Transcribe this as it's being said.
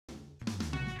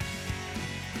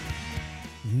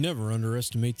Never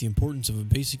underestimate the importance of a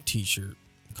basic t-shirt.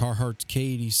 Carhartt's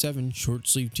K87 short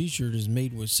sleeve t-shirt is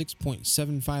made with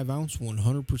 6.75 ounce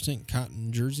 100%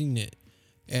 cotton jersey knit,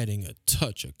 adding a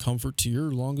touch of comfort to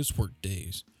your longest work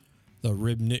days. The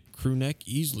rib knit crew neck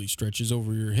easily stretches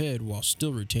over your head while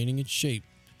still retaining its shape.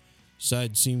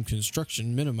 Side seam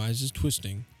construction minimizes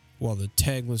twisting, while the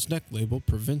tagless neck label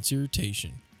prevents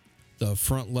irritation. The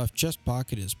front left chest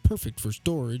pocket is perfect for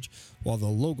storage, while the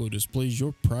logo displays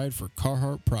your pride for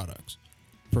Carhartt products.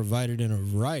 Provided in a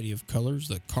variety of colors,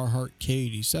 the Carhartt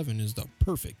K87 is the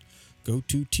perfect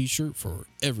go-to t-shirt for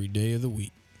every day of the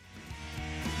week.